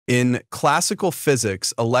In classical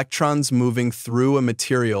physics, electrons moving through a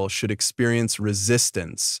material should experience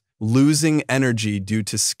resistance, losing energy due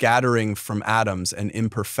to scattering from atoms and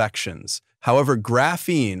imperfections. However,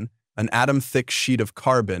 graphene, an atom-thick sheet of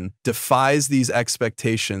carbon, defies these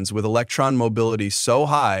expectations with electron mobility so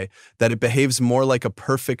high that it behaves more like a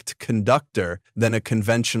perfect conductor than a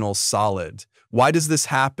conventional solid. Why does this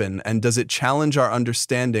happen, and does it challenge our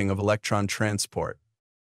understanding of electron transport?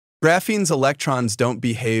 Graphene's electrons don't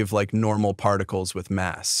behave like normal particles with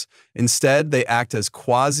mass. Instead, they act as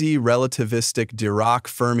quasi-relativistic Dirac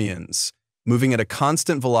fermions, moving at a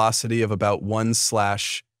constant velocity of about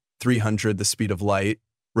 1/300 the speed of light,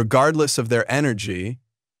 regardless of their energy.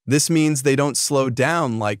 This means they don't slow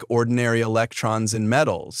down like ordinary electrons in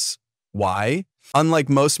metals. Why? Unlike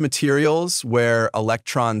most materials where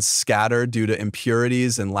electrons scatter due to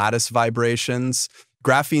impurities and lattice vibrations,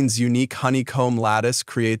 graphene's unique honeycomb lattice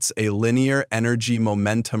creates a linear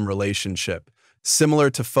energy-momentum relationship, similar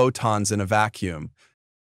to photons in a vacuum.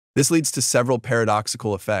 This leads to several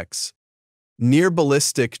paradoxical effects.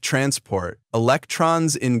 Near-ballistic transport.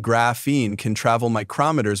 Electrons in graphene can travel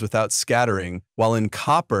micrometers without scattering, while in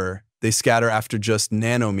copper, they scatter after just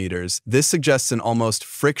nanometers. This suggests an almost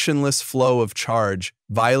frictionless flow of charge,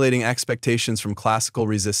 violating expectations from classical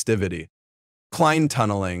resistivity. Klein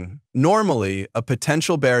tunneling. Normally, a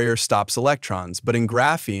potential barrier stops electrons, but in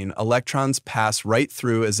graphene, electrons pass right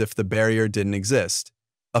through as if the barrier didn't exist.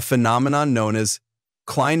 A phenomenon known as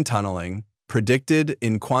Klein tunneling, predicted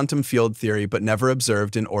in quantum field theory but never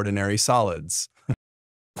observed in ordinary solids.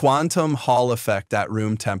 Quantum Hall effect at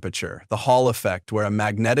room temperature. The Hall effect, where a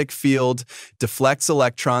magnetic field deflects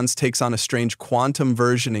electrons, takes on a strange quantum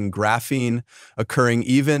version in graphene, occurring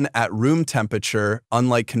even at room temperature,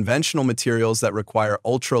 unlike conventional materials that require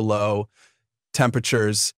ultra-low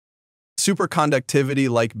temperatures.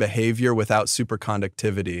 Superconductivity-like behavior without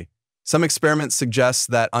superconductivity. Some experiments suggest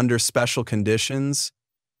that under special conditions,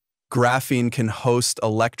 graphene can host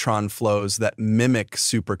electron flows that mimic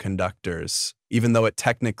superconductors, even though it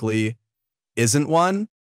technically isn't one.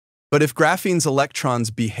 But if graphene's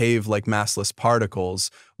electrons behave like massless particles,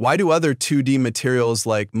 why do other 2D materials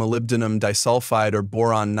like molybdenum disulfide or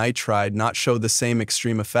boron nitride not show the same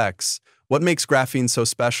extreme effects? What makes graphene so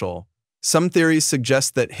special? Some theories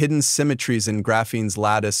suggest that hidden symmetries in graphene's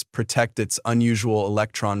lattice protect its unusual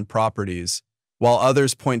electron properties, while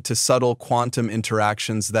others point to subtle quantum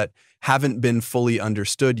interactions that haven't been fully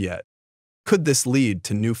understood yet. Could this lead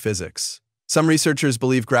to new physics? Some researchers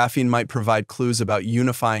believe graphene might provide clues about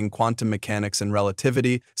unifying quantum mechanics and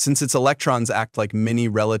relativity, since its electrons act like mini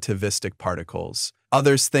relativistic particles.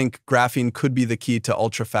 Others think graphene could be the key to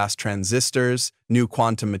ultra-fast transistors, new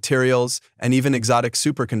quantum materials, and even exotic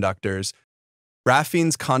superconductors.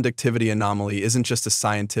 Graphene's conductivity anomaly isn't just a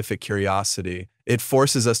scientific curiosity. It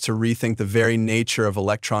forces us to rethink the very nature of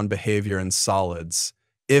electron behavior in solids.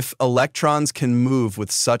 If electrons can move with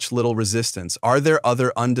such little resistance, are there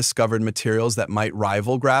other undiscovered materials that might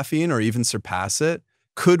rival graphene or even surpass it?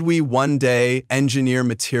 Could we one day engineer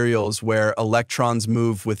materials where electrons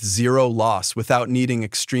move with zero loss without needing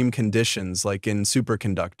extreme conditions like in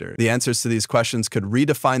superconductor? The answers to these questions could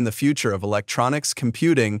redefine the future of electronics,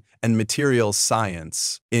 computing, and materials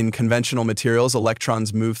science. In conventional materials,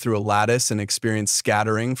 electrons move through a lattice and experience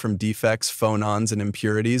scattering from defects, phonons, and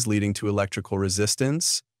impurities, leading to electrical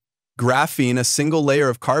resistance. Graphene, a single layer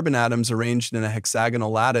of carbon atoms arranged in a hexagonal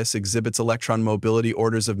lattice, exhibits electron mobility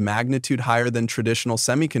orders of magnitude higher than traditional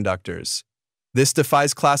semiconductors. This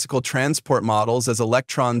defies classical transport models, as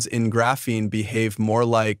electrons in graphene behave more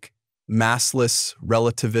like massless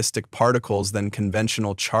relativistic particles than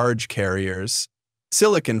conventional charge carriers.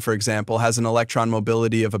 Silicon, for example, has an electron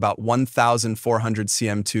mobility of about 1,400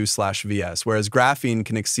 cm2/Vs, whereas graphene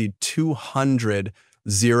can exceed 200,000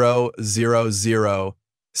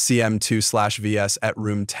 cm2/Vs at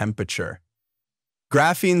room temperature.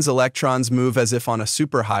 Graphene's electrons move as if on a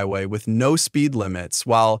superhighway with no speed limits,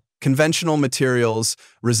 while conventional materials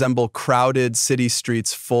resemble crowded city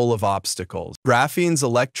streets full of obstacles. Graphene's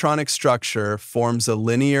electronic structure forms a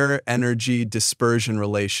linear energy dispersion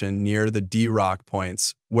relation near the Dirac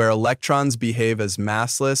points, where electrons behave as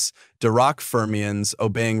massless Dirac fermions,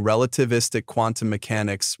 obeying relativistic quantum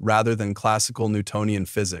mechanics rather than classical Newtonian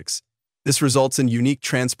physics. This results in unique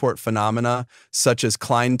transport phenomena, such as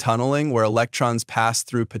Klein tunneling, where electrons pass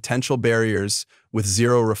through potential barriers with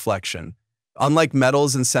zero reflection. Unlike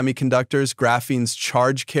metals and semiconductors, graphene's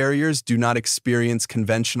charge carriers do not experience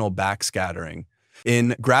conventional backscattering.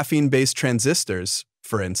 In graphene-based transistors,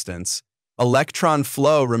 for instance, electron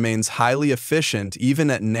flow remains highly efficient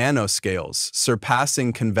even at nanoscales,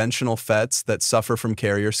 surpassing conventional FETs that suffer from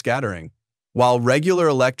carrier scattering. While regular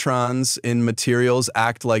electrons in materials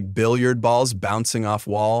act like billiard balls bouncing off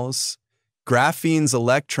walls, graphene's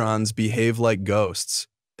electrons behave like ghosts,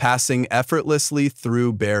 passing effortlessly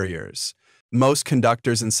through barriers. Most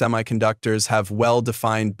conductors and semiconductors have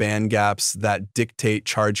well-defined band gaps that dictate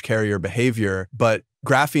charge carrier behavior, but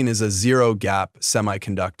graphene is a zero-gap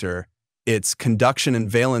semiconductor. Its conduction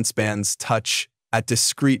and valence bands touch at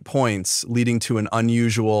discrete points, leading to an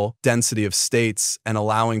unusual density of states and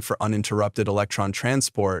allowing for uninterrupted electron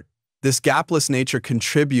transport. This gapless nature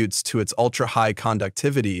contributes to its ultra-high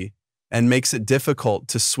conductivity and makes it difficult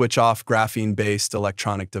to switch off graphene-based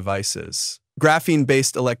electronic devices.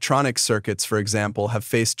 Graphene-based electronic circuits, for example, have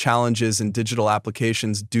faced challenges in digital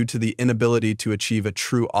applications due to the inability to achieve a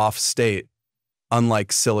true off state,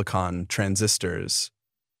 unlike silicon transistors.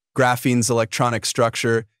 Graphene's electronic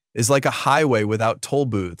structure is like a highway without toll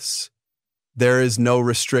booths. There is no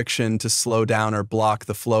restriction to slow down or block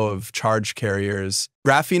the flow of charge carriers.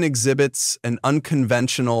 Graphene exhibits an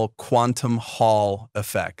unconventional quantum Hall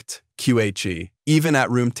effect, QHE, even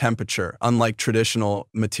at room temperature, unlike traditional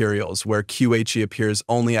materials where QHE appears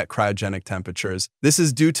only at cryogenic temperatures. This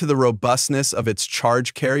is due to the robustness of its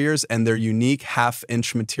charge carriers and their unique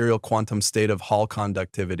half-inch material quantum state of Hall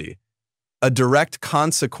conductivity, a direct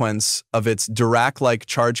consequence of its Dirac-like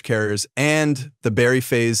charge carriers and the Barry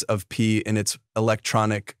phase of P in its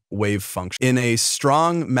electronic wave function. In a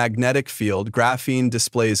strong magnetic field, graphene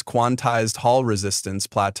displays quantized Hall resistance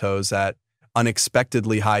plateaus at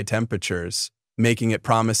unexpectedly high temperatures, making it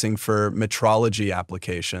promising for metrology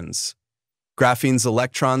applications. Graphene's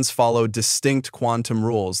electrons follow distinct quantum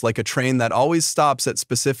rules, like a train that always stops at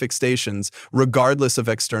specific stations, regardless of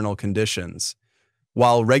external conditions,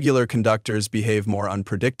 while regular conductors behave more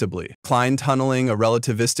unpredictably. Klein tunneling, a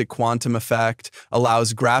relativistic quantum effect,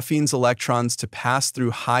 allows graphene's electrons to pass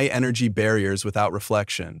through high-energy barriers without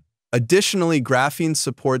reflection. Additionally, graphene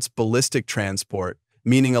supports ballistic transport,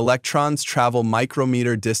 meaning electrons travel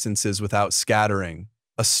micrometer distances without scattering,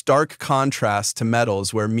 a stark contrast to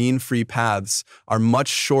metals where mean free paths are much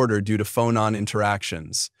shorter due to phonon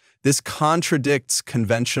interactions. This contradicts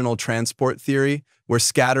conventional transport theory, where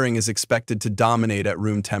scattering is expected to dominate at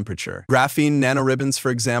room temperature. Graphene nanoribbons, for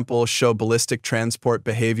example, show ballistic transport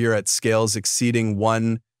behavior at scales exceeding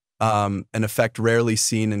 1, an effect rarely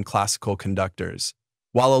seen in classical conductors.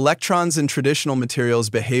 While electrons in traditional materials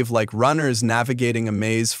behave like runners navigating a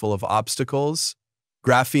maze full of obstacles,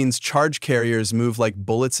 graphene's charge carriers move like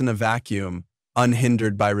bullets in a vacuum,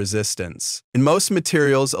 unhindered by resistance. In most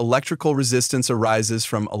materials, electrical resistance arises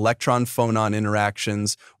from electron-phonon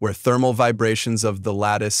interactions where thermal vibrations of the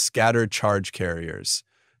lattice scatter charge carriers.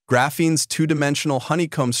 Graphene's two-dimensional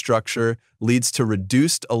honeycomb structure leads to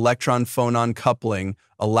reduced electron-phonon coupling,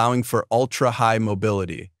 allowing for ultra-high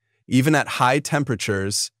mobility. Even at high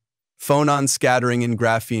temperatures, phonon scattering in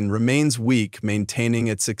graphene remains weak, maintaining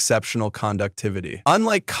its exceptional conductivity.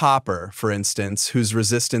 Unlike copper, for instance, whose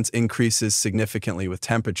resistance increases significantly with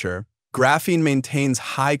temperature, graphene maintains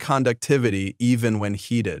high conductivity even when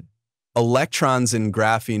heated. Electrons in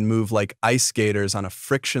graphene move like ice skaters on a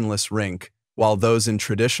frictionless rink, while those in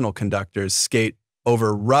traditional conductors skate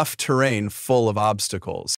over rough terrain full of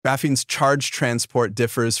obstacles. Graphene's charge transport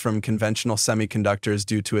differs from conventional semiconductors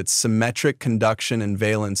due to its symmetric conduction and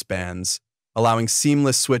valence bands, allowing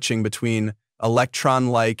seamless switching between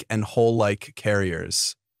electron-like and hole-like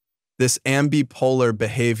carriers. This ambipolar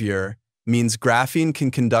behavior means graphene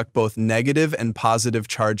can conduct both negative and positive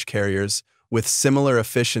charge carriers with similar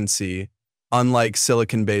efficiency, unlike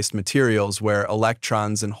silicon-based materials where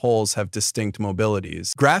electrons and holes have distinct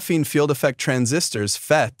mobilities. Graphene field effect transistors,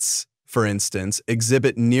 FETs, for instance,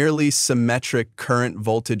 exhibit nearly symmetric current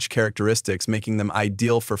voltage characteristics, making them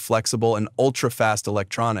ideal for flexible and ultra-fast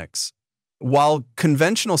electronics. While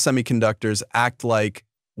conventional semiconductors act like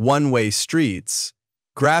one-way streets,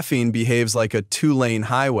 graphene behaves like a two-lane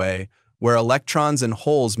highway where electrons and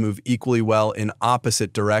holes move equally well in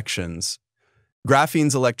opposite directions.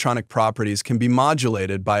 Graphene's electronic properties can be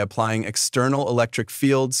modulated by applying external electric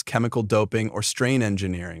fields, chemical doping, or strain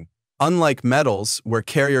engineering. Unlike metals, where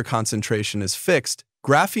carrier concentration is fixed,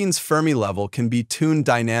 graphene's Fermi level can be tuned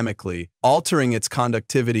dynamically, altering its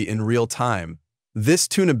conductivity in real time. This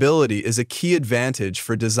tunability is a key advantage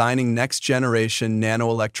for designing next-generation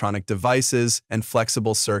nanoelectronic devices and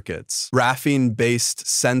flexible circuits. Graphene-based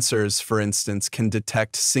sensors, for instance, can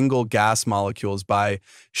detect single gas molecules by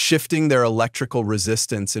shifting their electrical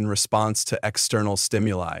resistance in response to external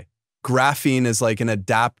stimuli. Graphene is like an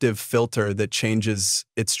adaptive filter that changes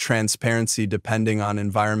its transparency depending on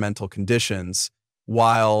environmental conditions,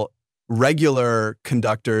 while regular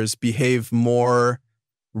conductors behave more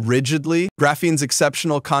rigidly. Graphene's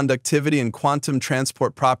exceptional conductivity and quantum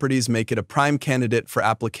transport properties make it a prime candidate for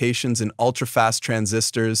applications in ultra-fast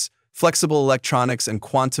transistors, flexible electronics, and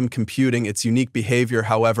quantum computing. Its unique behavior,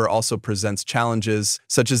 however, also presents challenges,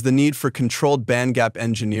 such as the need for controlled bandgap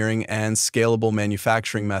engineering and scalable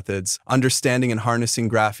manufacturing methods. Understanding and harnessing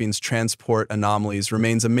graphene's transport anomalies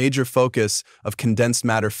remains a major focus of condensed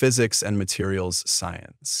matter physics and materials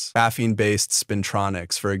science. Graphene-based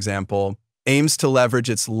spintronics, for example, aims to leverage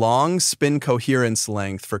its long spin coherence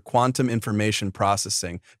length for quantum information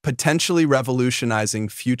processing, potentially revolutionizing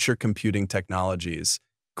future computing technologies.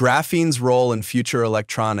 Graphene's role in future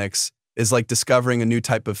electronics is like discovering a new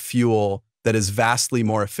type of fuel that is vastly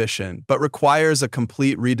more efficient, but requires a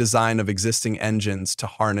complete redesign of existing engines to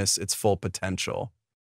harness its full potential.